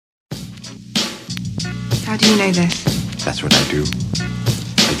How do you know this? That's what I do.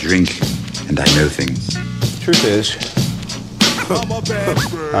 I drink and I know things. Truth is,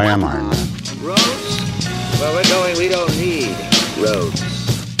 I am Iron Man. Roads? Where we're going, we don't need roads.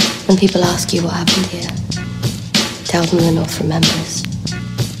 When people ask you what happened here, tell them the North remembers.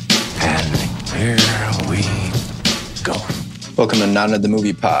 and here we go. Welcome to Not Another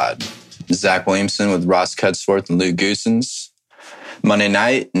Movie Pod. Zach Williamson with Ross Cutsforth and Luke Goosens. Monday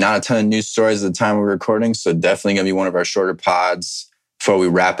night, not a ton of news stories at the time we're recording, so definitely going to be one of our shorter pods before we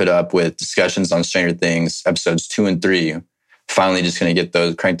wrap it up with discussions on Stranger Things, episodes 2 and 3. Finally just going to get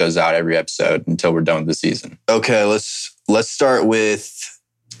those, crank those out every episode until we're done with the season. Okay, let's start with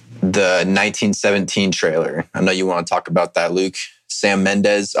the 1917 trailer. I know you want to talk about that, Luke. Sam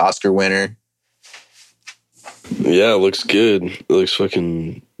Mendes, Oscar winner. Yeah, it looks good. It looks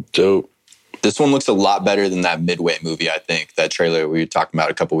fucking dope. This one looks a lot better than that Midway movie, I think. That trailer we were talking about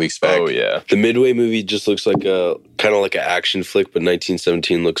a couple weeks back. Oh, yeah. The Midway movie just looks like a kind of like an action flick, but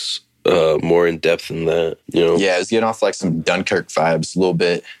 1917 looks more in depth than that, you know? Yeah, it's getting off like some Dunkirk vibes a little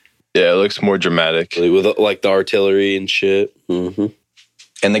bit. Yeah, it looks more dramatic. With like the artillery and shit. Mm-hmm.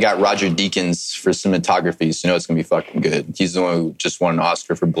 And they got Roger Deakins for cinematography, so you know it's going to be fucking good. He's the one who just won an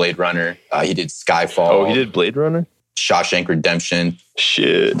Oscar for Blade Runner. He did Skyfall. Oh, he did Blade Runner? Shawshank Redemption.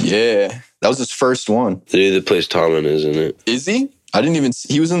 Shit. Yeah. That was his first one. The dude that plays Tommen, isn't it? Is he? I didn't even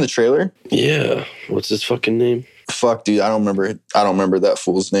see. He was in the trailer? Yeah. What's his fucking name? Fuck, dude. I don't remember that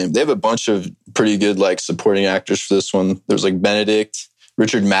fool's name. They have a bunch of pretty good like supporting actors for this one. There's like Benedict.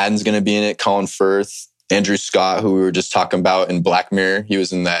 Richard Madden's going to be in it. Colin Firth. Andrew Scott, who we were just talking about in Black Mirror. He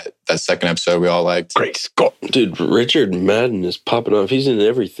was in that second episode we all liked. Great Scott. Dude, Richard Madden is popping off. He's in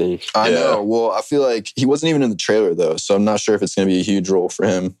everything. I know. Well, I feel like he wasn't even in the trailer, though, so I'm not sure if it's going to be a huge role for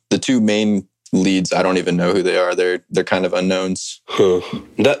him. The two main leads, I don't even know who they are. They're kind of unknowns. Huh.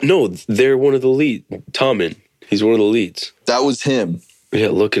 No, they're one of the lead. Tommen. He's one of the leads. That was him. Yeah,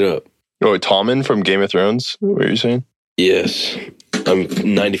 look it up. Oh, Tommen from Game of Thrones? What are you saying? Yes. I'm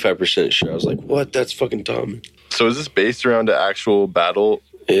 95% sure. I was like, what? That's fucking Tommen. So is this based around an actual battle?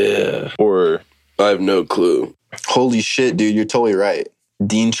 Yeah. Or I have no clue. Holy shit, dude. You're totally right.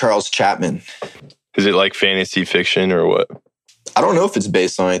 Dean Charles Chapman. is it like fantasy fiction or what? I don't know if it's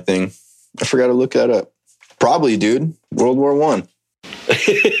based on anything. I forgot to look that up. Probably, dude. World War I.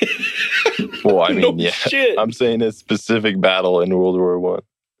 Well, I mean, No yeah. shit. I'm saying a specific battle in World War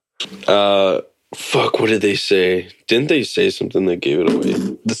I. Fuck, what did they say? Didn't they say something that gave it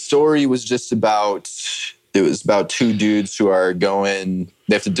away? The story was just about, it was about two dudes who are going,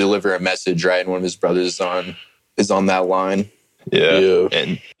 they have to deliver a message, right? And one of his brothers is on that line. Yeah.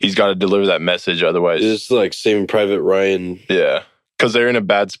 And he's got to deliver that message, otherwise. It's like Saving Private Ryan. Yeah. Because they're in a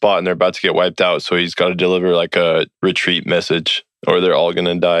bad spot and they're about to get wiped out. So he's got to deliver like a retreat message or they're all going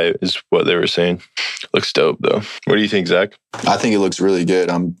to die, is what they were saying. Looks dope, though. What do you think, Zach? I think it looks really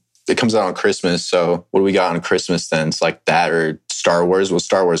good. It comes out on Christmas. So what do we got on Christmas then? It's like that or Star Wars. Well,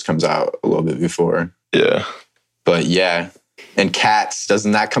 Star Wars comes out a little bit before. Yeah. But yeah. And Cats,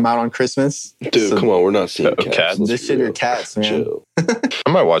 doesn't that come out on Christmas? Dude, come on. We're not seeing Cats. Cats. This shit are Cats, man. Chill. I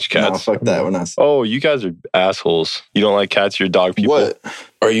might watch Cats. No, fuck that. We're not. Oh, you guys are assholes. You don't like cats, you're dog people. What?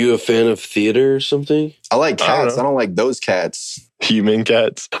 Are you a fan of theater or something? I like I don't cats. know. I don't like those cats. Human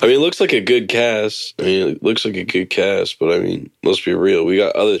cats. I mean, it looks like a good cast. But I mean, let's be real. We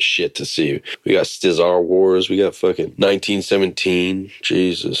got other shit to see. We got Stizar Wars. We got fucking 1917.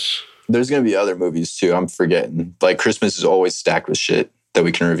 Jesus. There's going to be other movies too. I'm forgetting. Like Christmas is always stacked with shit that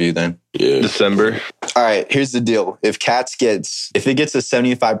we can review then. Yeah. December. All right, here's the deal. If it gets a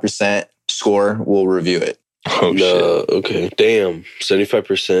 75% score, we'll review it. Oh, shit. Okay. Damn.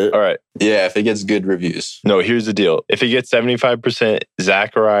 75%. All right. Yeah, if it gets good reviews. No, here's the deal. If it gets 75%,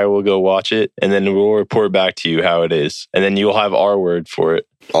 Zach or I will go watch it, and then we'll report back to you how it is. And then you'll have our word for it.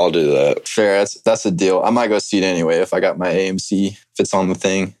 I'll do that. Fair, that's a deal. I might go see it anyway if I got my AMC, if it's on the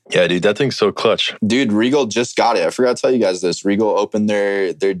thing. Yeah, dude, that thing's so clutch. Dude, Regal just got it. I forgot to tell you guys this. Regal opened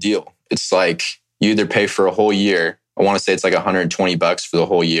their deal. It's like you either pay for a whole year. I want to say it's like $120 for the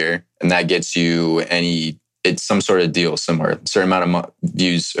whole year. And that gets you it's some sort of deal somewhere. A certain amount of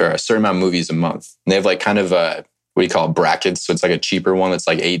views or a certain amount of movies a month. And they have like kind of what do you call it, brackets. So it's like a cheaper one that's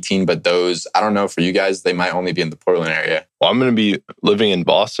like 18. But those, I don't know, for you guys, they might only be in the Portland area. Well, I'm going to be living in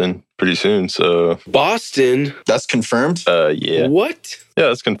Boston pretty soon, so... Boston? That's confirmed? Yeah. What? Yeah,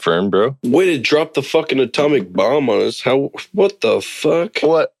 that's confirmed, bro. Way to drop the fucking atomic bomb on us. What the fuck?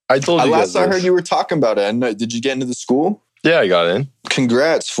 What? I told you Last guys I this. heard you were talking about it. Did you get into the school? Yeah, I got in.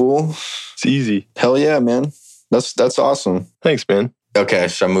 Congrats, fool. It's easy. Hell yeah, man. That's awesome. Thanks, man. Okay,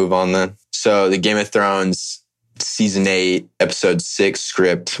 shall I move on then? So the Game of Thrones season 8, episode 6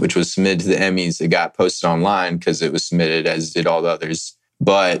 script, which was submitted to the Emmys. It got posted online because it was submitted, as did all the others.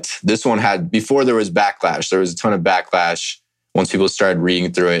 But this one had, before there was backlash, there was a ton of backlash once people started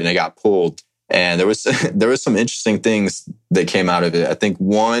reading through it and it got pulled. And there was some interesting things that came out of it. I think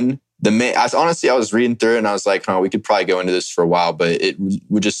one, honestly, I was reading through it and I was like, we could probably go into this for a while, but it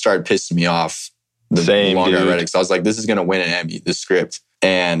would just start pissing me off the longer I read it. So I was like, this is going to win an Emmy, this script.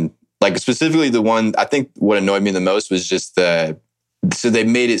 And like specifically the one, I think what annoyed me the most was just so they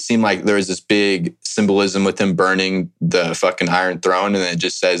made it seem like there was this big symbolism with him burning the fucking Iron Throne. And then it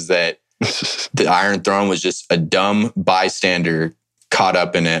just says that the Iron Throne was just a dumb bystander caught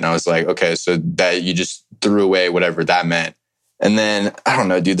up in it. And I was like, okay, so that you just threw away whatever that meant. And then, I don't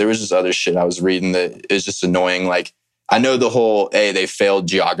know, dude, there was just other shit I was reading that is just annoying. Like, I know the whole, they failed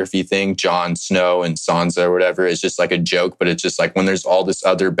geography thing, Jon Snow and Sansa or whatever, is just like a joke, but it's just like when there's all this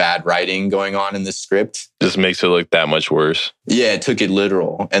other bad writing going on in this script. Just makes it look that much worse. Yeah, it took it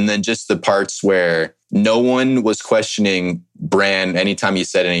literal. And then just the parts where no one was questioning Bran anytime he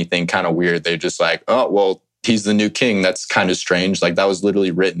said anything kind of weird. They're just like, oh, well, he's the new king. That's kind of strange. Like that was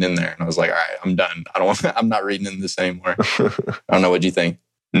literally written in there. And I was like, all right, I'm done. I'm not reading in this anymore. I don't know. What do you think?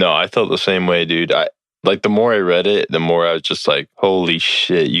 No, I felt the same way, dude. Like the more I read it, the more I was just like, holy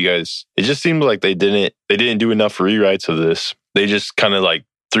shit, you guys. It just seemed like they didn't do enough rewrites of this. They just kind of like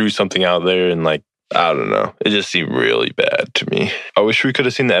threw something out there and like, I don't know. It just seemed really bad to me. I wish we could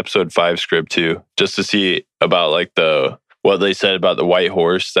have seen the episode 5 script too, just to see about like what they said about the white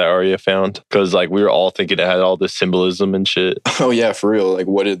horse that Arya found. Because like we were all thinking it had all this symbolism and shit. Oh yeah, for real. Like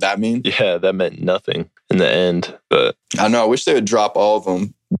what did that mean? Yeah, that meant nothing in the end. But I know. I wish they would drop all of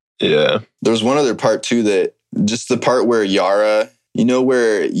them. Yeah. There was one other part too, that just the part where Yara,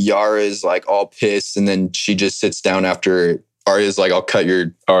 where Yara is like all pissed and then she just sits down after Arya's like, I'll cut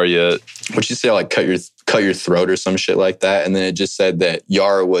your... Arya. What'd she say? Like cut your throat or some shit like that. And then it just said that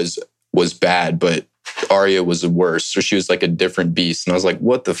Yara was bad, but Arya was worse. So she was like a different beast. And I was like,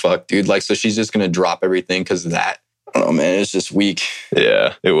 what the fuck, dude? Like, so she's just going to drop everything because of that? I don't know, man. It's just weak.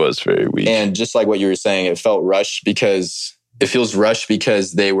 Yeah, it was very weak. And just like what you were saying, it felt rushed because... It feels rushed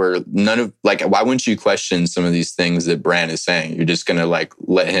because they were why wouldn't you question some of these things that Bran is saying? You're just going to like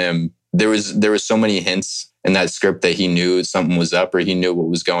let him. There was so many hints in that script that he knew something was up or he knew what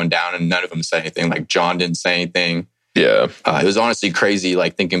was going down and none of them said anything. Like Jon didn't say anything. Yeah. It was honestly crazy.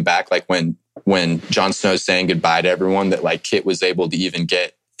 Like thinking back, like when Jon Snow's saying goodbye to everyone, that like Kit was able to even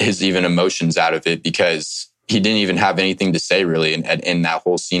get his emotions out of it because he didn't even have anything to say really in that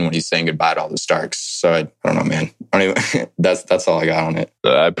whole scene when he's saying goodbye to all the Starks. So I don't know, man. That's all I got on it.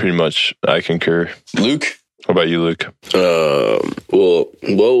 I concur. Luke? How about you, Luke? Well,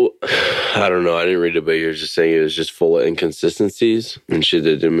 I don't know. I didn't read it, but you're just saying it was just full of inconsistencies and shit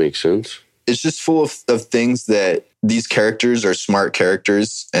that didn't make sense. It's just full of things that these characters are smart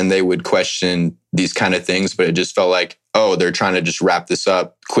characters and they would question these kind of things, but it just felt like, oh, they're trying to just wrap this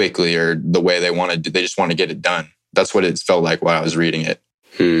up quickly or the way they want to do. They just want to get it done. That's what it felt like while I was reading it.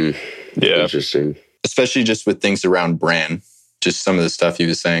 Yeah. Interesting. Especially just with things around Bran. Just some of the stuff he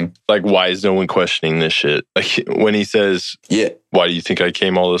was saying. Like, why is no one questioning this shit? Like, when he says, yeah, why do you think I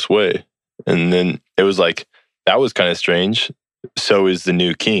came all this way? And then it was like, that was kind of strange. So is the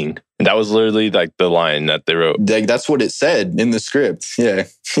new king. And that was literally like the line that they wrote. Like, that's what it said in the script. Yeah.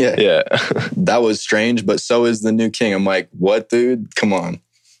 That was strange, but so is the new king. I'm like, what, dude? Come on.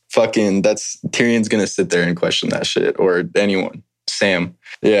 Fucking, Tyrion's going to sit there and question that shit. Or anyone. Sam.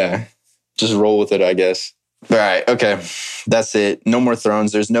 Yeah. Just roll with it, I guess. All right. Okay. That's it. No more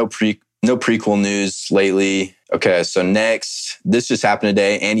Thrones. There's no prequel news lately. Okay. So next, this just happened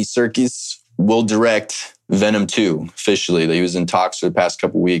today. Andy Serkis will direct Venom 2 officially. He was in talks for the past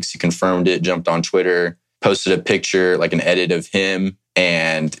couple weeks. He confirmed it, jumped on Twitter, posted a picture, like an edit of him,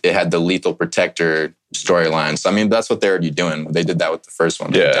 and it had the Lethal Protector storyline. So, I mean, that's what they're already doing. They did that with the first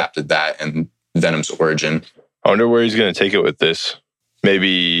one. They adapted that and Venom's origin. I wonder where he's going to take it with this.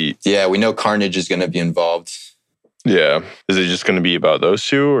 Maybe... Yeah, we know Carnage is going to be involved. Yeah. Is it just going to be about those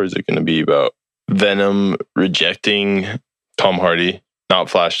two, or is it going to be about Venom rejecting Tom Hardy? Not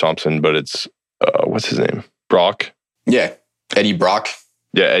Flash Thompson, but it's... what's his name? Brock? Yeah. Eddie Brock.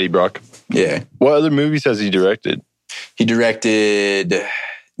 Yeah, Eddie Brock. Yeah. What other movies has he directed? He directed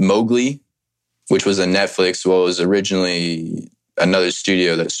Mowgli, which was on Netflix. Well, it was originally another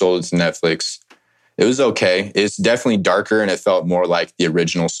studio that sold it to Netflix. It was okay. It's definitely darker and it felt more like the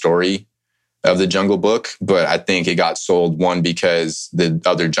original story of the Jungle Book. But I think it got sold, one, because the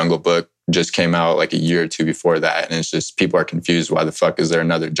other Jungle Book just came out like a year or two before that. And it's just people are confused. Why the fuck is there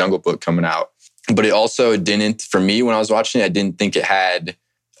another Jungle Book coming out? But it also didn't, for me, when I was watching it, I didn't think it had,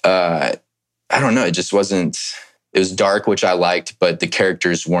 I don't know, it just wasn't, It was dark, which I liked, but the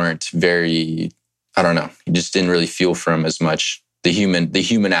characters weren't very, I don't know. You just didn't really feel for them as much. The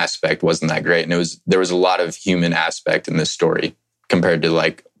human aspect wasn't that great. And there was a lot of human aspect in this story compared to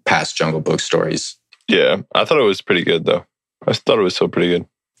like past Jungle Book stories. Yeah, I thought it was pretty good though. I thought it was so pretty good.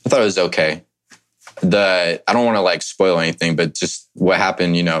 I thought it was okay. I don't want to like spoil anything, but just what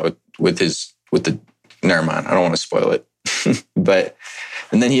happened, with the never mind. I don't want to spoil it. But,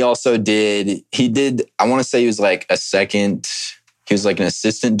 and then he also did, I want to say he was like an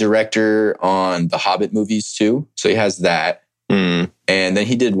assistant director on the Hobbit movies too. So he has that. Mm. And then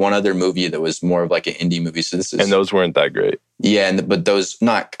he did one other movie that was more of like an indie movie. So this is, and those weren't that great. Yeah. But those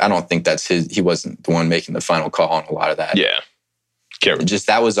I don't think that's he wasn't the one making the final call on a lot of that. Yeah. Just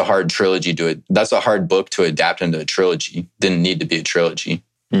that was a hard trilogy that's a hard book to adapt into a trilogy. Didn't need to be a trilogy.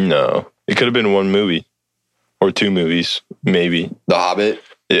 No, it could have been one movie or two movies, maybe. The Hobbit.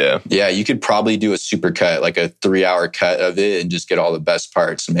 Yeah. Yeah, you could probably do a super cut, like a 3-hour cut of it and just get all the best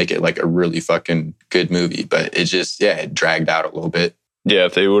parts and make it like a really fucking good movie. But it dragged out a little bit. Yeah,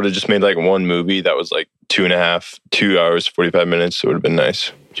 if they would have just made like one movie that was like 2 hours, 45 minutes, it would have been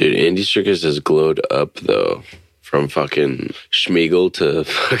nice. Dude, Andy Serkis has glowed up though. From fucking Schmeagol to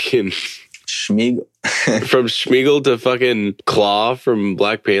fucking... Schmeagol? From Schmeagol to fucking Claw from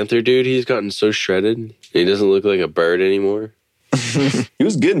Black Panther, dude. He's gotten so shredded. He doesn't look like a bird anymore. He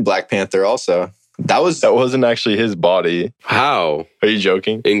was good in Black Panther also. That wasn't actually his body. How? Are you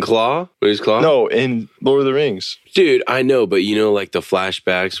joking? In Claw? When he's Claw? No, in Lord of the Rings. Dude, I know, but like the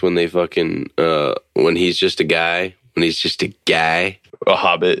flashbacks when they fucking... when he's just a guy. When he's just a guy. A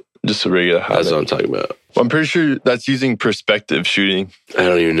hobbit. Just a regular hobbit. That's what I'm talking about. I'm pretty sure that's using perspective shooting. I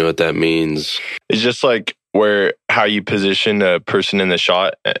don't even know what that means. It's just like how you position a person in the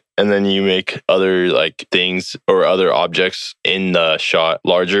shot, and then you make other like things or other objects in the shot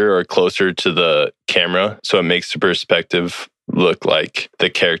larger or closer to the camera. So it makes the perspective look like the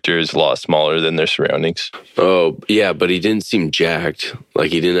character is a lot smaller than their surroundings. Oh, yeah, but he didn't seem jacked.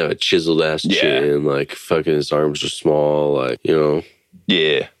 Like he didn't have a chiseled ass chin. Like fucking his arms were small. Like,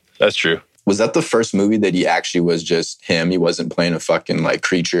 Yeah, that's true. Was that the first movie that he actually was just him? He wasn't playing a fucking like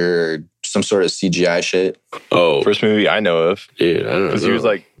creature or some sort of CGI shit? Oh. First movie I know of. Dude, I don't know. Because he was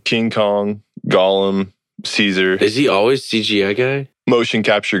like King Kong, Gollum, Caesar. Is he always CGI guy? Motion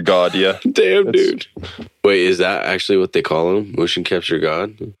capture god, yeah. Damn, dude. Wait, is that actually what they call him? Motion capture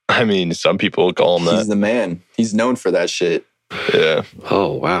god? I mean, some people call him that. He's the man. He's known for that shit. Yeah.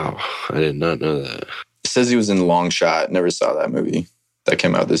 Oh, wow. I did not know that. It says he was in Long Shot. Never saw that movie. That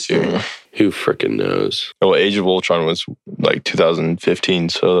came out this year. Who freaking knows? Well, Age of Ultron was like 2015,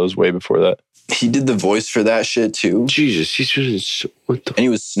 so that was way before that. He did the voice for that shit too. Jesus, he's been... What the... And he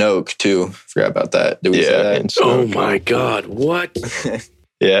was Snoke too. Forgot about that. Did we say that? Oh my God, what?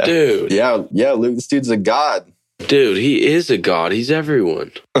 Yeah. Dude. Yeah, Luke, this dude's a god. Dude, he is a god. He's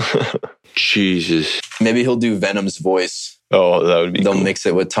everyone. Jesus. Maybe he'll do Venom's voice. Oh, that would be They'll cool. mix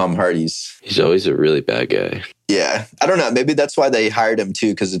it with Tom Hardy's. He's always a really bad guy. Yeah. I don't know. Maybe that's why they hired him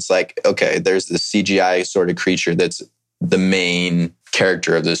too, because it's like, okay, there's this CGI sort of creature that's the main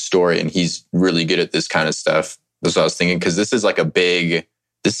character of this story, and he's really good at this kind of stuff. That's what I was thinking, because this is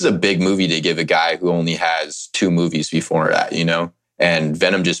a big movie to give a guy who only has 2 movies before that, And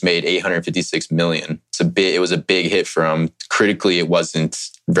Venom just made $856 million. It was a big hit for him. Critically, it wasn't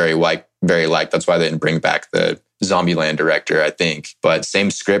very liked. That's why they didn't bring back the Zombieland director, I think. But same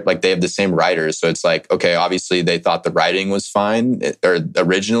script, like they have the same writers. So it's like, okay, obviously they thought the writing was fine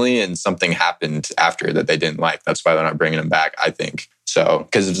originally, and something happened after that they didn't like. That's why they're not bringing him back, I think. So,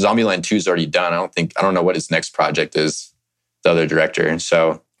 because Zombieland 2 is already done, I don't know what his next project is, the other director.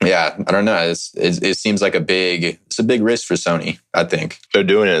 So, yeah, I don't know. It seems like it's a big risk for Sony, I think. They're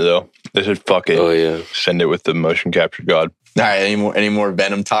doing it though. They should fucking send it with the motion capture god. All right, any more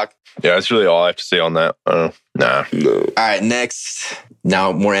Venom talk? Yeah, that's really all I have to say on that. Nah. No. All right, next.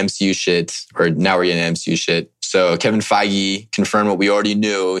 Now more MCU shit, or now we're getting MCU shit. So Kevin Feige confirmed what we already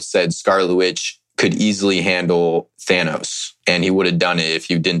knew, said Scarlet Witch could easily handle Thanos, and he would have done it if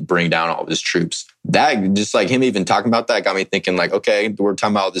he didn't bring down all of his troops. That, just like him even talking about that, got me thinking like, okay, we're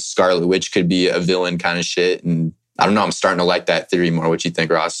talking about this Scarlet Witch could be a villain kind of shit, and I don't know, I'm starting to like that theory more. What you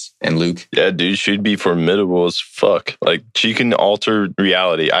think, Ross and Luke? Yeah, dude, she'd be formidable as fuck. Like, she can alter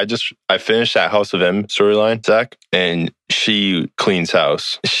reality. I finished that House of M storyline, Zach, and she cleans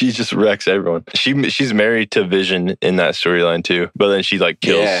house. She just wrecks everyone. She's married to Vision in that storyline too, but then she like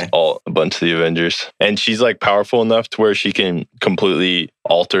kills a bunch of the Avengers. And she's like powerful enough to where she can completely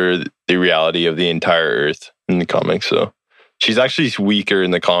alter the reality of the entire Earth in the comics. So she's actually weaker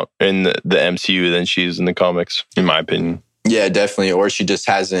in the MCU than she is in the comics, in my opinion. Yeah, definitely. Or she just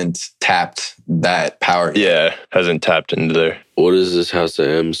hasn't tapped that power. Yeah, hasn't tapped into there. What is this House of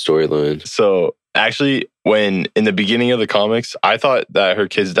M storyline? So actually, when in the beginning of the comics, I thought that her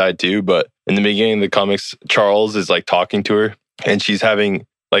kids died too, but in the beginning of the comics, Charles is like talking to her and she's having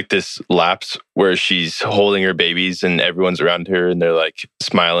like this lapse where she's holding her babies and everyone's around her and they're like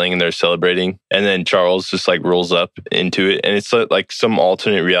smiling and they're celebrating. And then Charles just like rolls up into it and it's like some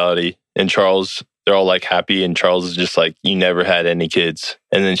alternate reality. And Charles, they're all like happy and Charles is just like, you never had any kids.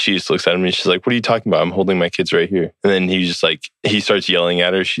 And then she just looks at him and she's like, what are you talking about? I'm holding my kids right here. And then he's just like, he starts yelling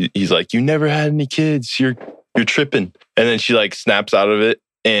at her. He's like, you never had any kids. You're tripping. And then she like snaps out of it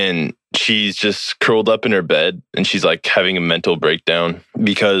and she's just curled up in her bed and she's like having a mental breakdown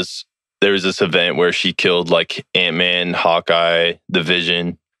because there was this event where she killed like Ant-Man, Hawkeye, the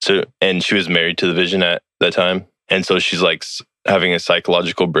Vision. So, and she was married to the Vision at that time. And so she's like having a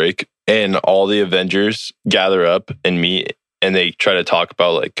psychological break and all the Avengers gather up and meet and they try to talk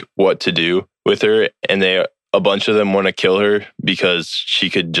about like what to do with her. And a bunch of them want to kill her because she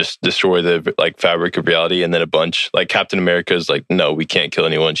could just destroy the like fabric of reality. And then a bunch like Captain America is like, no, we can't kill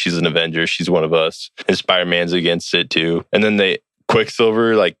anyone. She's an Avenger. She's one of us. And Spider-Man's against it too. And then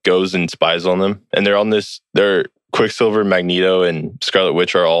Quicksilver like goes and spies on them. And they're Quicksilver, Magneto, and Scarlet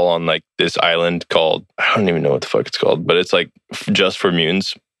Witch are all on like this island called, I don't even know what the fuck it's called, but it's like just for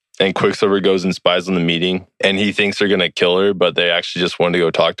mutants. And Quicksilver goes and spies on the meeting and he thinks they're going to kill her, but they actually just want to go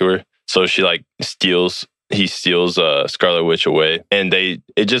talk to her. So she like he steals Scarlet Witch away and they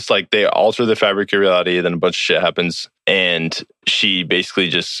alter the fabric of reality. Then a bunch of shit happens and she basically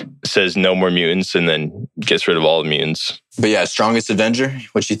just says no more mutants and then gets rid of all the mutants. But yeah, strongest Avenger?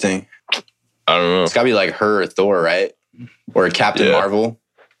 What you think? I don't know. It's gotta be like her or Thor, right? Or Captain Marvel.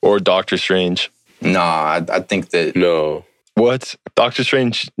 Or Doctor Strange. Nah, I think that... No. What? Doctor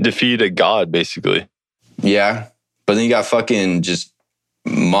Strange defeated a god, basically. Yeah. But then you got fucking just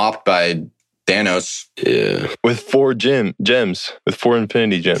mopped by Thanos. Yeah. With 4 gems. With 4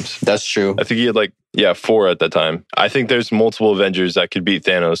 Infinity Gems. That's true. I think he had like, 4 at that time. I think there's multiple Avengers that could beat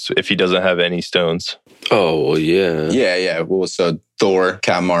Thanos if he doesn't have any stones. Oh, well, yeah. Yeah. Well, so Thor,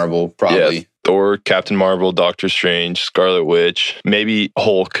 Captain Marvel, probably. Yeah, Thor, Captain Marvel, Doctor Strange, Scarlet Witch, maybe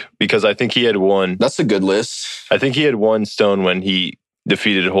Hulk, because I think he had 1. That's a good list. I think he had 1 stone when he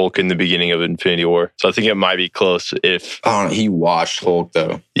defeated Hulk in the beginning of Infinity War. So I think it might be close if... Oh, he washed Hulk,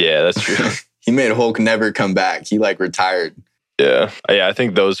 though. Yeah, that's true. He made Hulk never come back. He, like, retired. Yeah, I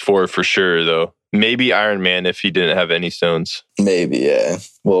think those 4 for sure, though. Maybe Iron Man if he didn't have any stones. Maybe, yeah.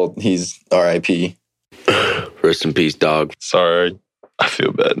 Well, he's R.I.P. Rest in peace, dog. Sorry. I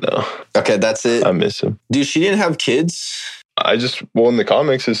feel bad now. Okay, that's it. I miss him. Dude, she didn't have kids? In the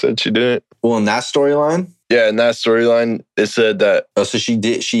comics, it said she didn't. Well, in that storyline? Yeah, in that storyline, it said that... Oh, so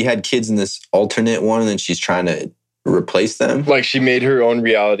she had kids in this alternate one, and then she's trying to replace them? Like, she made her own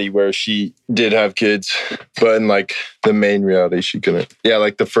reality where she did have kids, but in, like, the main reality, she couldn't. Yeah,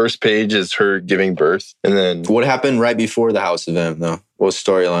 like, the first page is her giving birth, and then... What happened right before the House of M, though? What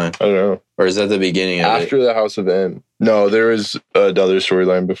storyline? I don't know. Or is that the beginning of After the House of M. No, there was another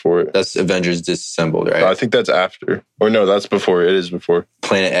storyline before it. That's Avengers Disassembled, right? I think that's after. Or no, that's before. It is before.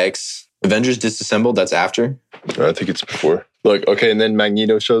 Planet X. Avengers Disassembled, that's after? No, I think it's before. Look, okay, and then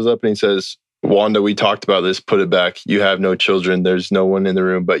Magneto shows up and he says, Wanda, we talked about this, put it back. You have no children. There's no one in the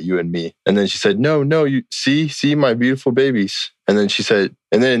room but you and me. And then she said, no, you see my beautiful babies. And then she said,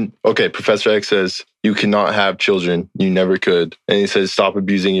 Professor X says, you cannot have children. You never could. And he says, stop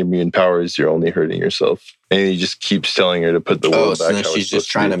abusing your mutant powers. You're only hurting yourself. And he just keeps telling her to put the world back. So then she's just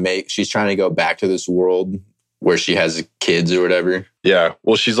trying to go back to this world where she has kids or whatever. Yeah.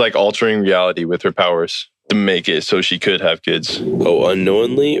 Well, she's like altering reality with her powers to make it so she could have kids. Oh,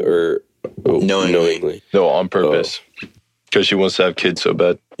 unknowingly or knowingly? No, on purpose. Because she wants to have kids so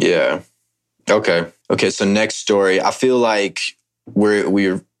bad. Yeah. Okay, so next story. I feel like we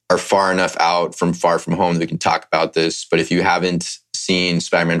are far enough out from Far From Home that we can talk about this. But if you haven't seen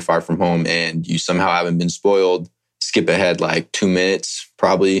Spider-Man Far From Home and you somehow haven't been spoiled, skip ahead like 2 minutes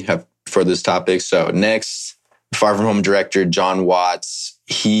probably for this topic. So next, Far From Home director John Watts,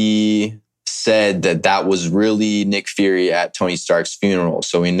 he said that was really Nick Fury at Tony Stark's funeral.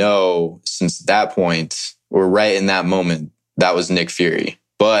 So we know since that point, or right in that moment, that was Nick Fury.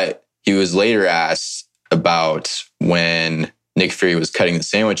 But he was later asked about when Nick Fury was cutting the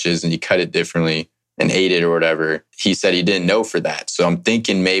sandwiches and he cut it differently and ate it or whatever. He said he didn't know for that. So I'm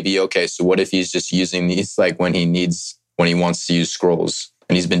thinking maybe, okay, so what if he's just using these like when he wants to use scrolls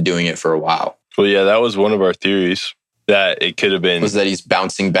and he's been doing it for a while? Well, yeah, that was one of our theories that it could have been. Was that he's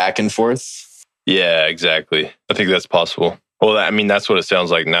bouncing back and forth? Yeah, exactly. I think that's possible. Well, that's what it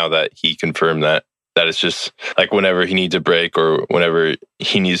sounds like now that he confirmed that. That it's just like whenever he needs a break or whenever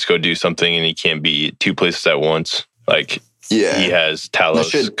he needs to go do something and he can't be 2 places at once, like he has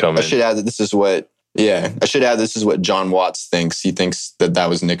Talos coming. I should add that this is what John Watts thinks. He thinks that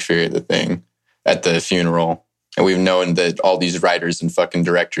was Nick Fury at the thing at the funeral. And we've known that all these writers and fucking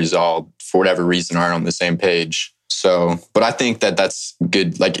directors all, for whatever reason, aren't on the same page. So, but I think that that's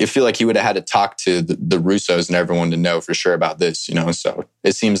good. Like, I feel like he would have had to talk to the Russos and everyone to know for sure about this, you know? So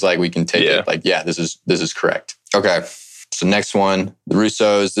it seems like we can take it like, this is correct. Okay. So next one, the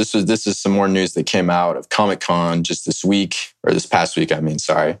Russos. This is some more news that came out of Comic-Con just this past week,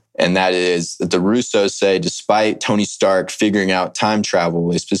 sorry. And that is that the Russos say, despite Tony Stark figuring out time travel,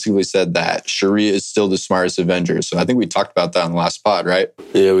 they specifically said that Shuri is still the smartest Avenger. So I think we talked about that on the last pod, right?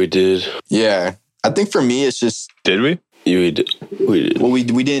 Yeah, we did. Yeah. I think for me, it's just... Did we? Yeah, we did. Well, we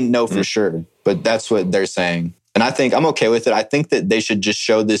didn't know for sure, but that's what they're saying. And I think I'm okay with it. I think that they should just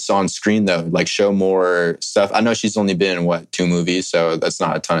show this on screen, though, like show more stuff. I know she's only been in, 2 movies, so that's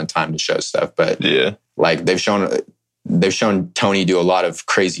not a ton of time to show stuff. But like they've shown Tony do a lot of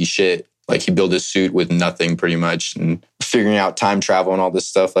crazy shit. Like he built his suit with nothing pretty much, and figuring out time travel and all this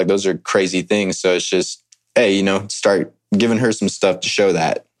stuff. Like those are crazy things. So it's just, hey, start giving her some stuff to show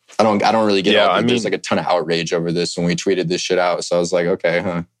that. I don't really get all there's like a ton of outrage over this when we tweeted this shit out. So I was like, okay,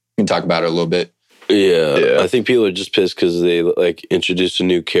 we can talk about it a little bit. Yeah, I think people are just pissed because they like introduced a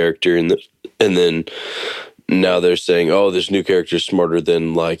new character and then now they're saying, oh, this new character is smarter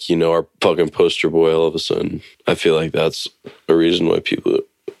than our fucking poster boy all of a sudden. I feel like that's a reason why people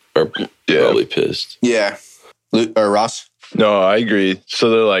are probably pissed. Yeah. Ross? No, I agree. So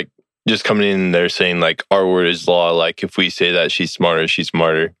they're like just coming in and they're saying like our word is law. Like if we say that she's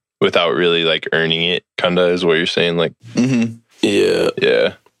smarter without really like earning it, kind of is what you're saying. Like,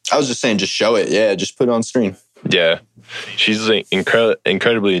 yeah. I was just saying, just show it. Yeah, just put it on screen. Yeah. She's like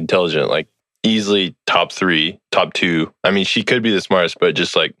incredibly intelligent, like easily top 3, top 2. I mean, she could be the smartest, but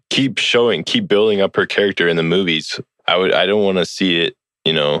just like keep building up her character in the movies. I don't want to see it,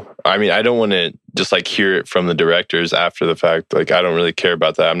 I mean, I don't want to just like hear it from the directors after the fact. Like, I don't really care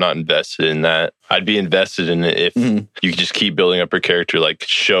about that. I'm not invested in that. I'd be invested in it if you could just keep building up her character, like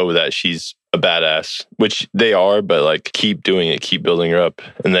show that she's a badass, which they are, but like keep doing it, keep building her up,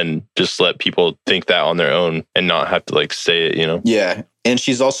 and then just let people think that on their own and not have to like say it, Yeah. And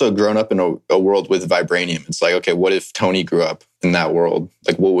she's also grown up in a world with vibranium. It's like, okay, what if Tony grew up in that world?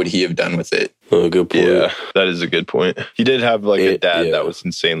 Like, what would he have done with it? Oh, good point. Yeah, that is a good point. He did have like a dad that was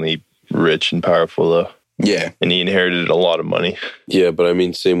insanely rich and powerful, though. Yeah. And he inherited a lot of money. Yeah, but I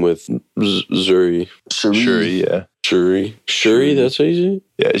mean, same with Shuri, yeah. Shuri, that's how you say it?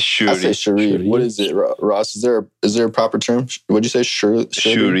 Yeah, it's Shuri. I say Shuri. What is it, Ross? Is there a proper term? What'd you say? Shuri. It's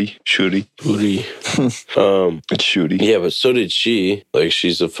Shuri. Yeah, but so did she. Like,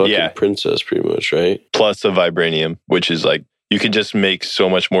 she's a fucking princess pretty much, right? Plus a vibranium, which is like, you could just make so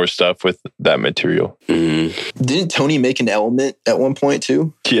much more stuff with that material. Didn't Tony make an element at one point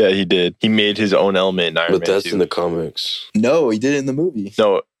too? Yeah, he did. He made his own element in Iron Man 2. But that's in the comics. No, he did it in the movie.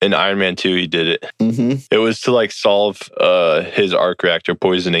 No, in Iron Man 2, he did it. It was to like solve his arc reactor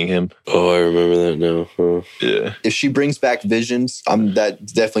poisoning him. Oh, I remember that now. Huh. Yeah. If she brings back Visions,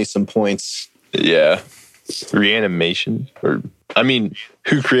 that's definitely some points. Yeah. Reanimation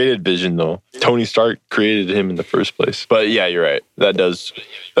who created Vision though? Tony Stark created him in the first place. But yeah, you're right.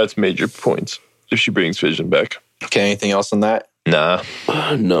 That's major points if she brings Vision back. Okay, anything else on that? Nah.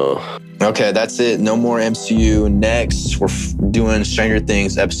 No. Okay, that's it. No more MCU. Next, we're doing Stranger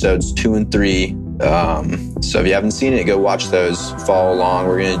Things episodes 2 and 3. So if you haven't seen it, go watch those. Follow along.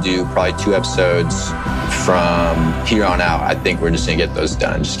 We're going to do probably 2 episodes from here on out. I think we're just going to get those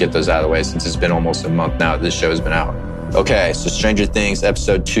done. Just get those out of the way since it's been almost a month now that this show has been out. Okay, so Stranger Things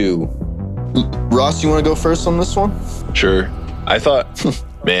episode 2. Ross, you want to go first on this one? Sure. I thought,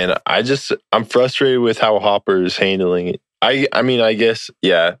 man, I'm frustrated with how Hopper is handling it. I guess,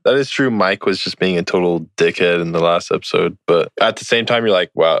 yeah, that is true. Mike was just being a total dickhead in the last episode. But at the same time, you're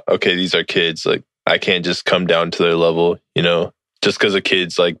like, wow, okay, these are kids. Like, I can't just come down to their level, Just because a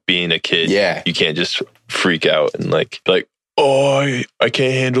kid's like being a kid, you can't just freak out and like, oh, I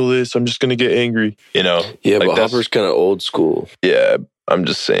can't handle this. I'm just going to get angry, Yeah, like but Hopper's kind of old school. Yeah, I'm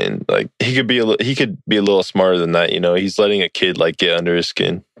just saying, like, he could be a little smarter than that, He's letting a kid like get under his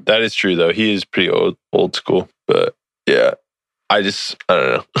skin. That is true, though. He is pretty old school, but yeah, I don't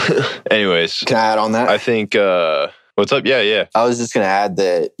know. Anyways, can I add on that? I think. What's up? Yeah. I was just going to add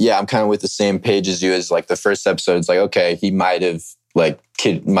that, I'm kind of with the same page as you as like the first episode. It's like, okay, he might have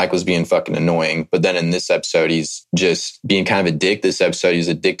Mike was being fucking annoying. But then in this episode, he's just being kind of a dick. This episode, he's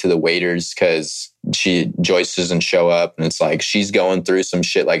a dick to the waiters because Joyce doesn't show up, and it's like she's going through some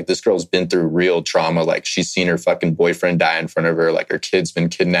shit. Like, this girl's been through real trauma. Like, she's seen her fucking boyfriend die in front of her. Like, her kid's been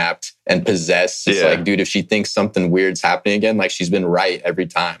kidnapped and possessed. It's like, dude, if she thinks something weird's happening again, like, she's been right every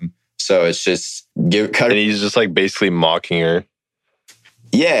time. So it's just cut her. And he's just like basically mocking her.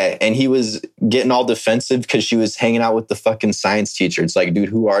 Yeah, and he was getting all defensive because she was hanging out with the fucking science teacher. It's like, dude,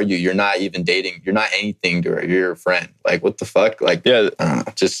 who are you? You're not even dating. You're not anything to her. You're her friend. Like, what the fuck? Like,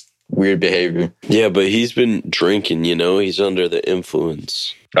 just weird behavior. Yeah, but he's been drinking, you know? He's under the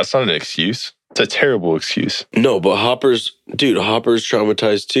influence. That's not an excuse. It's a terrible excuse. No, but Hopper's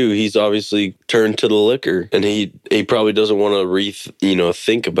traumatized too. He's obviously turned to the liquor, and he probably doesn't want to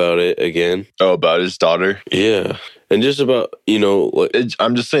think about it again. Oh, about his daughter? Yeah. And just about,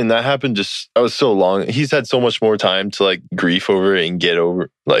 I'm just saying that happened that was so long. He's had so much more time to like grief over it and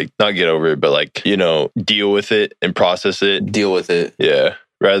not get over it, but like, deal with it and process it. Deal with it. Yeah.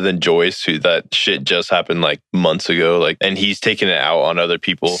 Rather than Joyce, who that shit just happened like months ago, like, and he's taking it out on other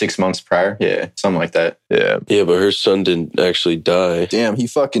people. 6 months prior. Yeah. Something like that. Yeah. Yeah, but her son didn't actually die. Damn, he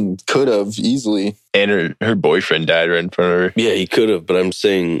fucking could have easily. And her boyfriend died right in front of her. Yeah, he could have, but I'm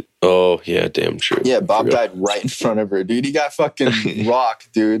saying, oh, yeah, damn true. Yeah, Bob died right in front of her, dude. He got fucking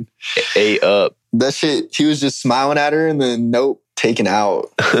rocked, dude. Ate up. That shit, he was just smiling at her and then, nope, taken out.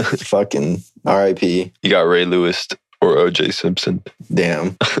 Fucking R.I.P. You got Ray Lewis or O.J. Simpson.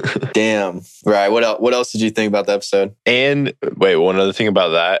 Damn. Right. What else did you think about the episode? And wait, one other thing about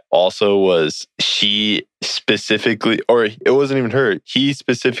that also was she specifically, or it wasn't even her. He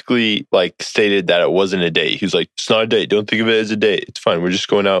specifically like stated that it wasn't a date. He was like, it's not a date. Don't think of it as a date. It's fine. We're just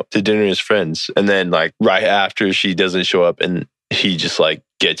going out to dinner as friends. And then like right after she doesn't show up and he just like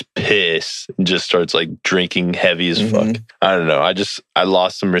gets pissed and just starts like drinking heavy as fuck. I don't know. I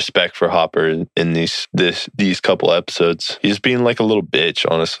lost some respect for Hopper in these couple episodes. He's being like a little bitch,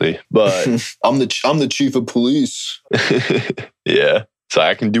 honestly. But I'm the chief of police. Yeah. So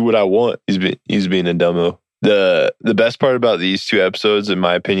I can do what I want. He's being a dumbo. The best part about these two episodes, in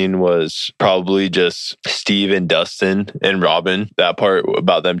my opinion, was probably just Steve and Dustin and Robin. That part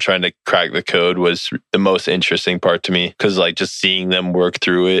about them trying to crack the code was the most interesting part to me, because like just seeing them work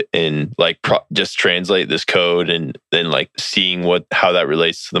through it and like just translate this code and then like seeing how that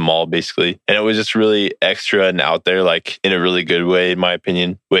relates to the mall basically. And it was just really extra and out there, like in a really good way, in my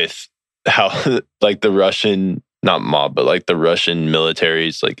opinion, with how like the Russian, not mob, but like the Russian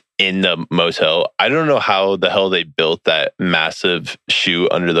military's like in the motel. I don't know how the hell they built that massive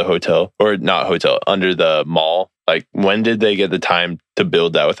chute under the hotel, or not hotel, under the mall. Like, when did they get the time to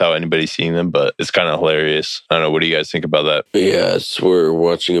build that without anybody seeing them? But it's kind of hilarious. I don't know. What do you guys think about that? Yes, we're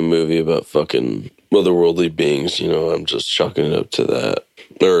watching a movie about fucking otherworldly beings. I'm just chalking it up to that.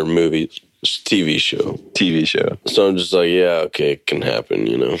 Or movie, TV show. So I'm just like, yeah, okay, it can happen,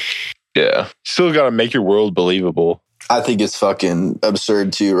 Yeah. Still got to make your world believable. I think it's fucking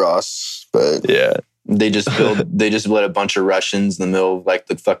absurd too, Ross. But yeah, they just let a bunch of Russians in the middle of like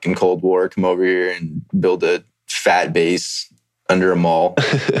the fucking Cold War come over here and build a fat base under a mall.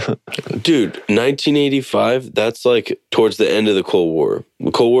 Dude, 1985, that's like towards the end of the Cold War.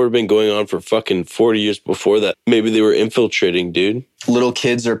 The Cold War had been going on for fucking 40 years before that. Maybe they were infiltrating, dude. Little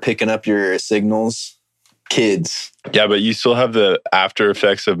kids are picking up your signals. Kids. Yeah, but you still have the after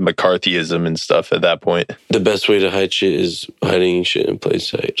effects of McCarthyism and stuff at that point. The best way to hide shit is hiding shit in plain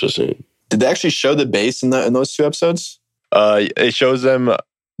sight. Just saying. Did they actually show the base in those two episodes? It shows them,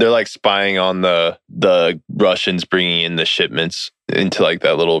 they're like spying on the Russians bringing in the shipments into like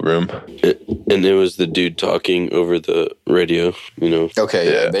that little room. And it was the dude talking over the radio,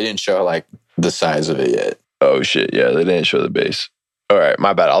 Okay, yeah. They didn't show like the size of it yet. Oh shit, yeah, they didn't show the base. All right,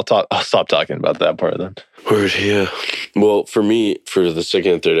 my bad. I'll stop talking about that part then. Word, yeah. Well, for me, for the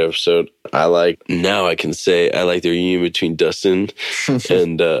second and third episode, I like the reunion between Dustin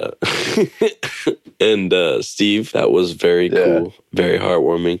and Steve. That was very cool, very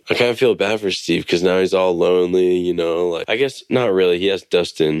heartwarming. I kind of feel bad for Steve because now he's all lonely, like, I guess not really. He has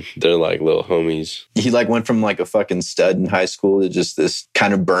Dustin. They're like little homies. He like went from like a fucking stud in high school to just this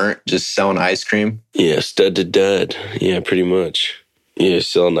kind of burnt, just selling ice cream. Yeah, stud to dud. Yeah, pretty much. Yeah,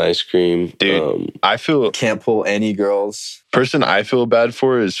 selling ice cream. Dude, I feel... Can't pull any girls. Person I feel bad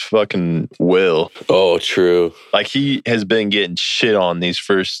for is fucking Will. Oh, true. Like, he has been getting shit on these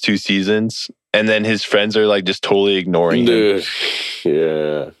first two seasons, and then his friends are like just totally ignoring him.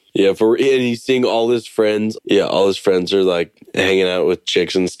 Yeah. Yeah, and he's seeing all his friends. Yeah, all his friends are like hanging out with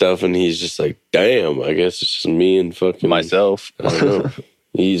chicks and stuff, and he's just like, damn, I guess it's just me and fucking... myself. I don't know.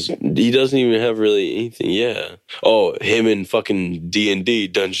 He doesn't even have really anything. Yeah. Oh, him and fucking D&D,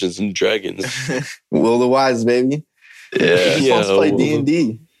 Dungeons and Dragons. Will the Wise, baby. Yeah. He just wants to play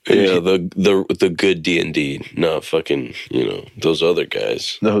D&D. Yeah, the good D&D, not fucking, those other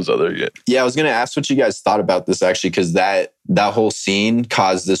guys. Those other guys. Yeah, I was gonna ask what you guys thought about this actually, because that whole scene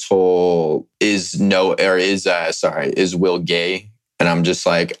caused this whole is Will gay? And I'm just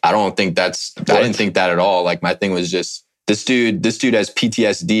like, I don't think I didn't think that at all. Like my thing was just this dude has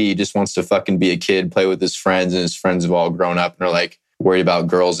PTSD, he just wants to fucking be a kid, play with his friends, and his friends have all grown up and are like worried about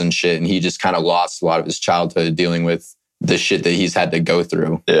girls and shit. And he just kind of lost a lot of his childhood dealing with the shit that he's had to go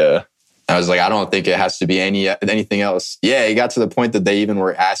through. Yeah. I was like, I don't think it has to be anything else. Yeah, it got to the point that they even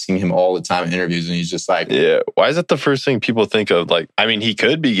were asking him all the time in interviews, and he's just like, yeah. Why is that the first thing people think of? Like, I mean, he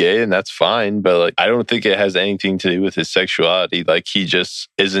could be gay, and that's fine, but like, I don't think it has anything to do with his sexuality. Like, he just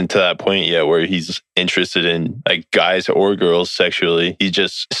isn't to that point yet where he's interested in like guys or girls sexually. He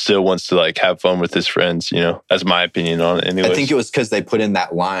just still wants to like have fun with his friends. That's my opinion on it. Anyways. I think it was because they put in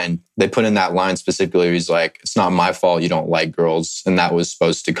that line. They put in that line specifically. Where he's like, "It's not my fault you don't like girls," and that was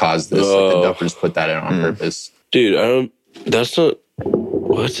supposed to cause this. Like the Duffers put that in on purpose. Dude, that's not.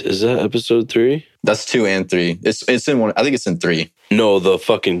 What is that? Episode 3? That's 2 and 3. It's in 1. I think it's in 3. No, the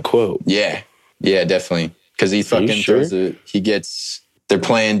fucking quote. Yeah, definitely. Because he fucking throws it. They're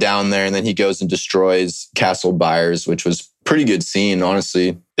playing down there, and then he goes and destroys Castle Byers, which was pretty good scene,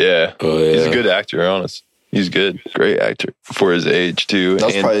 honestly. Yeah. Oh, yeah. He's a good actor, honest. He's good. Great actor for his age, too. That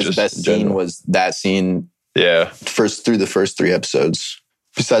was probably his best scene, was that scene. Yeah. Through the first 3 episodes.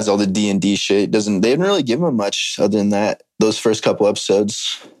 Besides all the D&D shit, they didn't really give him much other than that, those first couple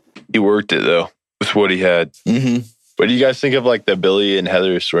episodes. He worked it, though, with what he had. Mm-hmm. What do you guys think of like the Billy and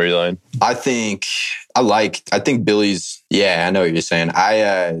Heather storyline? I think Billy's, I know what you're saying.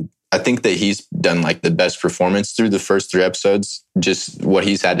 I think that he's done like the best performance through the first 3 episodes. Just what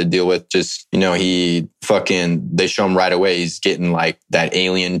he's had to deal with. Just, they show him right away. He's getting like that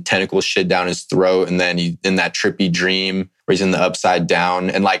alien tentacle shit down his throat. And then he's in that trippy dream where he's in the upside down.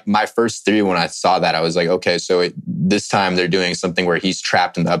 And like my first theory when I saw that, I was like, okay, so this time they're doing something where he's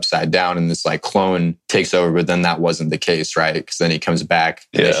trapped in the upside down and this like clone takes over. But then that wasn't the case, right? Because then he comes back.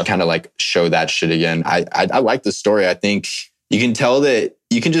 And they should kind of like show that shit again. I like the story. I think you can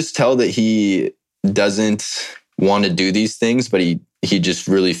just tell that he doesn't want to do these things, but he just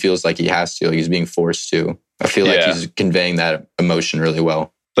really feels like he has to, like he's being forced to. I feel like he's conveying that emotion really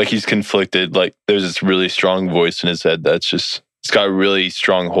well. Like he's conflicted. Like there's this really strong voice in his head that's just, it's got a really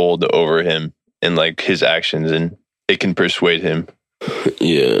strong hold over him and like his actions, and it can persuade him.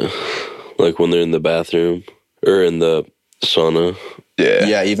 Yeah. Like when they're in the bathroom or in the sauna.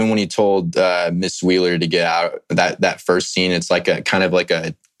 Yeah, even when he told Miss Wheeler to get out, that first scene, it's like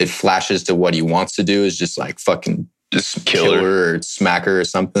it flashes to what he wants to do is just like fucking just kill her or smack her or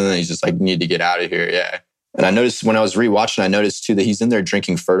something. And he's just like, you need to get out of here. Yeah. And I noticed when I was rewatching, I noticed too that he's in there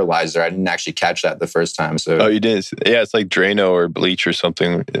drinking fertilizer. I didn't actually catch that the first time. So you didn't? Yeah, it's like Drano or bleach or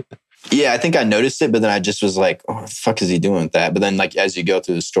something. Yeah, I think I noticed it, but then I just was like, oh, what the fuck is he doing with that? But then like as you go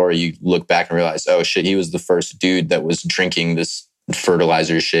through the story, you look back and realize, oh shit, he was the first dude that was drinking this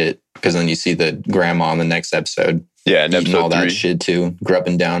fertilizer shit. Because then you see the grandma in the next episode. Yeah, and episode all 3. That shit too,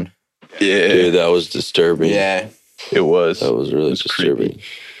 grubbing down. Yeah. Dude, that was disturbing. Yeah. It was. That was really disturbing. Creepy.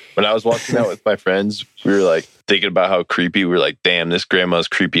 When I was watching that with my friends, we were like thinking about how creepy. We were like, damn, this grandma's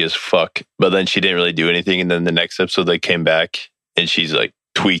creepy as fuck. But then she didn't really do anything. And then the next episode they came back and she's like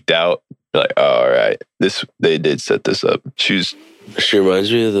tweaked out. We're like, oh, all right, they did set this up. She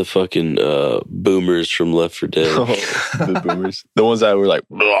reminds me of the fucking boomers from Left 4 Dead. The boomers. The ones that were like,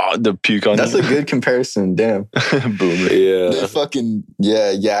 the puke on That's you. That's a good comparison, damn. Boomer. Yeah. They fucking,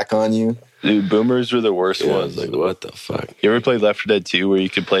 yak on you. Dude, boomers were the worst ones. I was like, what the fuck? You ever played Left 4 Dead 2 where you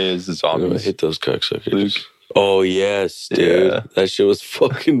could play as the zombies? I hate those cocksuckers. Luke. Oh, yes, dude. Yeah. That shit was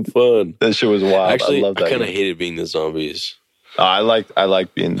fucking fun. That shit was wild. Actually, I love that. I kind of hated being the zombies. I like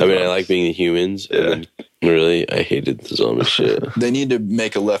being the zombies. I like being the humans. Yeah. And then, really, I hated the zombie shit. They need to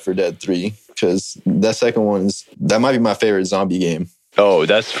make a Left 4 Dead 3 because that second one that might be my favorite zombie game. Oh,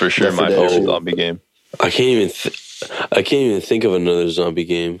 that's for sure my favorite 2. zombie game. I can't even think of another zombie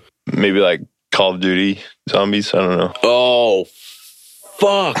game. Maybe like Call of Duty zombies. I don't know. Oh,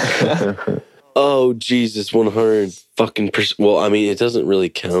 fuck. Oh, Jesus, 100 fucking percent. Well, I mean, it doesn't really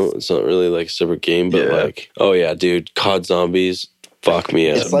count. It's not really like a separate game, but like, oh yeah, dude, COD Zombies, fuck me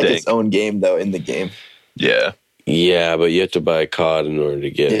up. It's like its own game though in the game. Yeah. Yeah, but you have to buy COD in order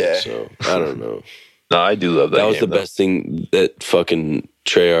to get it. So I don't know. No, I do love that. That was the best thing that fucking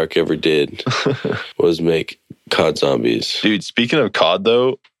Treyarch ever did was make COD Zombies. Dude, speaking of COD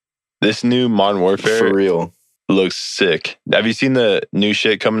though, this new Modern Warfare for real looks sick. Have you seen the new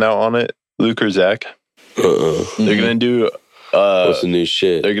shit coming out on it, Luke or Zach? They're gonna do what's the new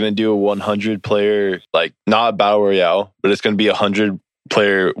shit? They're gonna do a 100 player, like not a battle royale, but it's gonna be 100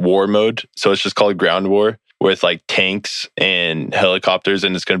 player war mode. So it's just called Ground War with like tanks and helicopters,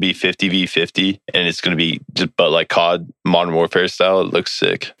 and it's going to be 50v50, and it's going to be just but like COD Modern Warfare style. It looks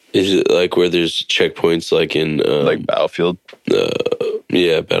sick. Is it like where there's checkpoints like in Like Battlefield?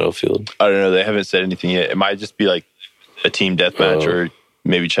 Yeah, Battlefield. I don't know. They haven't said anything yet. It might just be like a team deathmatch or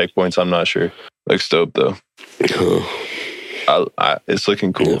maybe checkpoints. I'm not sure. Looks dope though. It's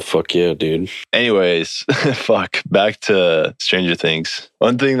looking cool. Yeah, fuck yeah, dude. Anyways, back to Stranger Things.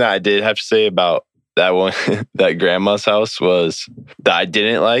 One thing that I did have to say about that one, that grandma's house, was that I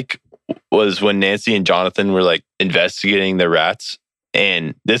didn't like was when Nancy and Jonathan were like investigating the rats.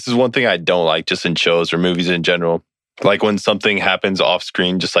 And this is one thing I don't like just in shows or movies in general. Like when something happens off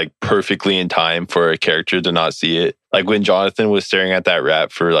screen, just like perfectly in time for a character to not see it. Like when Jonathan was staring at that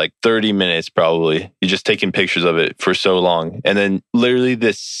rat for like 30 minutes, probably. He's just taking pictures of it for so long. And then literally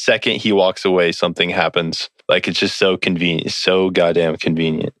the second he walks away, something happens. Like it's just so convenient. So goddamn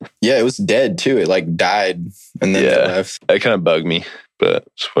convenient. Yeah, it was dead too. It like died and then it left. That kind of bugged me, but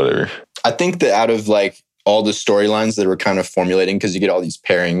it's whatever. I think that out of like all the storylines that we're kind of formulating, because you get all these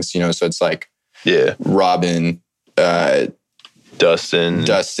pairings, you know, so it's like Robin,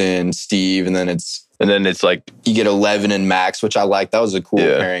 Dustin, Steve, and then it's like you get 11 and Max, which I like. That was a cool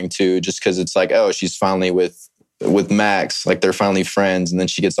pairing too, just because it's like, oh, she's finally with Max, like they're finally friends, and then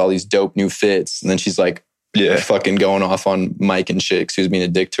she gets all these dope new fits, and then she's like fucking going off on Mike and shit because he was being a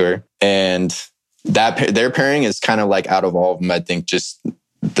dick to her. And that their pairing is kind of like out of all of them, I think just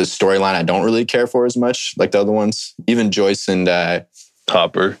the storyline I don't really care for as much, like the other ones. Even Joyce and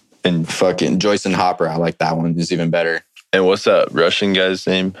Hopper. And fucking Joyce and Hopper, I like that one. Is even better. And what's that Russian guy's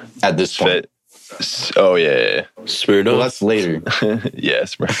name? At this point. Oh, yeah. Smirnoff? Well, that's later. Yeah,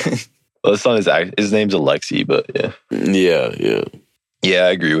 Smirnoff. Well, it's not his name's Alexei, but yeah. Yeah. Yeah,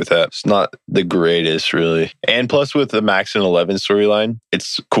 I agree with that. It's not the greatest, really. And plus with the Max and 11 storyline,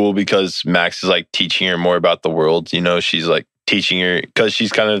 it's cool because Max is like teaching her more about the world. You know, she's like teaching her because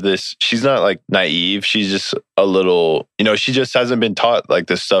she's kind of she's not like naive. She's just a little, you know, she just hasn't been taught like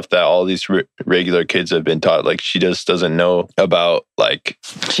the stuff that all these regular kids have been taught. Like she just doesn't know about like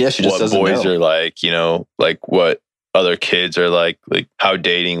she just what boys are like, you know, like what other kids are like how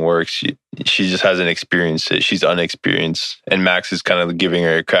dating works. She just hasn't experienced it. She's unexperienced. And Max is kind of giving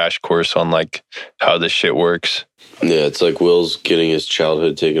her a crash course on like how this shit works. Yeah, it's like Will's getting his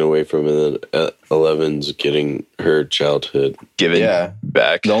childhood taken away from him, and then 11's getting her childhood given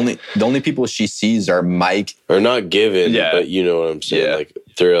back. The only people she sees are Mike. Or not given, but you know what I'm saying. Yeah. Like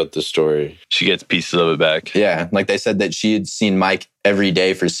throughout the story. She gets pieces of it back. Yeah. Like they said that she had seen Mike every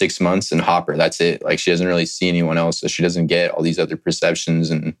day for 6 months and Hopper. That's it. Like she doesn't really see anyone else. So she doesn't get all these other perceptions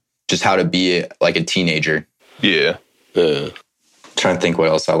and just how to be like a teenager. Yeah. Trying to think what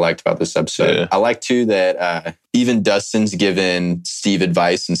else I liked about this episode. Yeah. I like too that even Dustin's giving Steve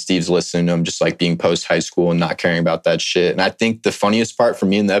advice and Steve's listening to him, just like being post high school and not caring about that shit. And I think the funniest part for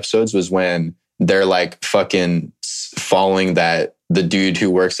me in the episodes was when they're like fucking following the dude who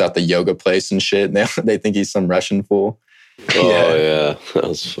works out the yoga place and shit. And they think he's some Russian fool. Oh yeah, that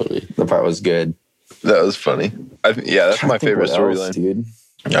was funny. The part was good. That was funny. That's my favorite storyline, dude.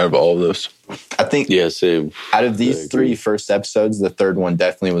 Out of all of those, I think. Yeah, same. Out of these 3 first episodes, the third one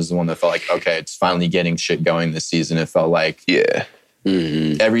definitely was the one that felt like, okay, it's finally getting shit going this season. It felt like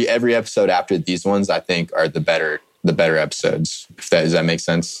every episode after these ones, I think, are the better episodes. Does that make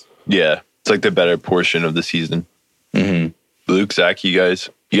sense? Yeah, it's like the better portion of the season. Mm-hmm. Luke, Zach, you guys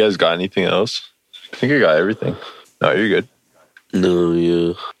got anything else? I think I got everything. No, you're good. No,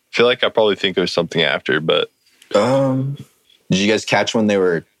 yeah. I feel like I probably think of something after, but did you guys catch when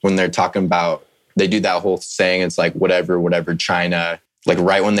they're talking about, they do that whole saying, it's like whatever China, like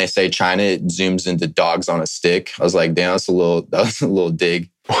right when they say China, it zooms into dogs on a stick. I was like, damn, that was a little dig.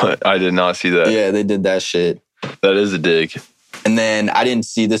 What? I did not see that. Yeah, they did that shit. That is a dig. And then I didn't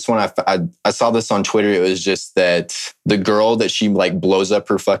see this one. I saw this on Twitter. It was just that the girl that she like blows up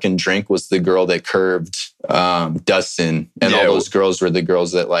her fucking drink was the girl that curved Dustin. And all those girls were the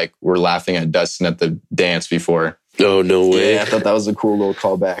girls that like were laughing at Dustin at the dance before. Oh, no way. Yeah, I thought that was a cool little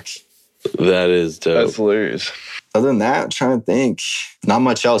callback. That is dope. That's hilarious. Other than that, I'm trying to think. Not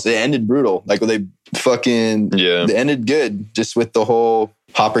much else. It ended brutal. Like they ended good. Just with the whole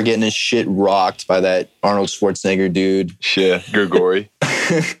Hopper getting his shit rocked by that Arnold Schwarzenegger dude. Yeah, Grigori.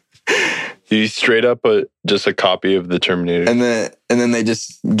 He's straight up just a copy of the Terminator. And then they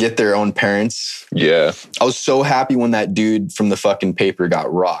just get their own parents. Yeah. I was so happy when that dude from the fucking paper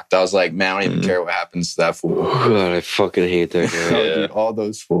got rocked. I was like, man, I don't even care what happens to that fool. God, I fucking hate that guy. Yeah. Dude, all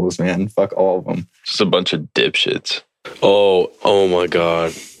those fools, man. Fuck all of them. Just a bunch of dipshits. Oh my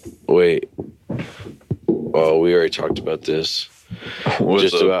God. Wait. Oh, we already talked about this.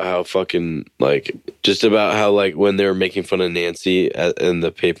 What's up? about how fucking just about how when they were making fun of Nancy in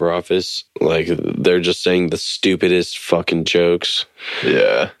the paper office, they're just saying the stupidest fucking jokes.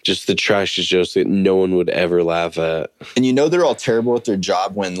 Yeah. Just the trashiest jokes that no one would ever laugh at. And they're all terrible at their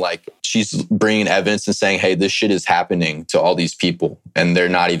job when she's bringing evidence and saying, hey, this shit is happening to all these people. And they're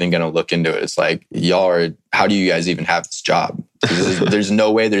not even going to look into it. It's like, how do you guys even have this job? There's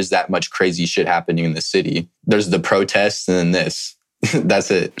no way there's that much crazy shit happening in the city. There's the protests and then this. That's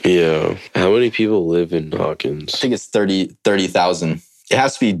it. Yeah. How many people live in Hawkins? I think it's 30,000. It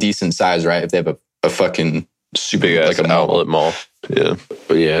has to be decent size, right? If they have a fucking super Big ass outlet mall. Yeah.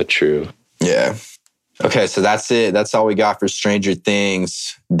 Yeah, true. Yeah. Okay, so that's it. That's all we got for Stranger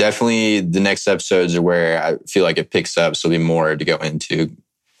Things. Definitely the next episodes are where I feel like it picks up, so there'll be more to go into.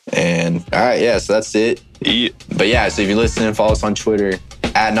 And all right, yeah, so that's it. Yeah. But yeah, so if you're listening, follow us on Twitter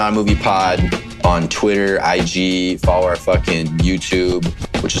at NotAMoviePod on Twitter, IG, follow our fucking YouTube,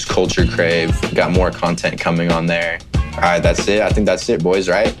 which is Culture Crave. We got more content coming on there. All right, that's it. I think that's it, boys,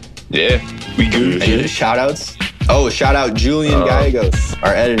 right? Yeah. We good. Any shout outs? Oh, shout out Julian Gallegos,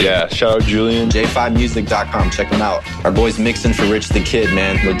 our editor. Yeah, shout out Julian. J5music.com. Check him out. Our boy's mixing for Rich the Kid,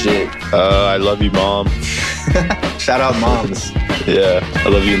 man. Legit. I love you, Mom. Shout out moms. Yeah, I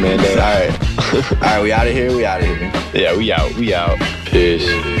love you, Amanda. All right. All right, we out of here. Yeah, we out. Peace.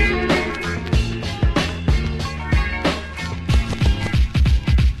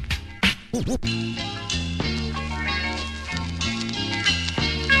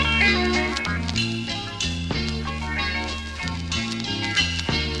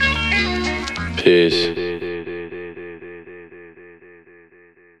 Peace.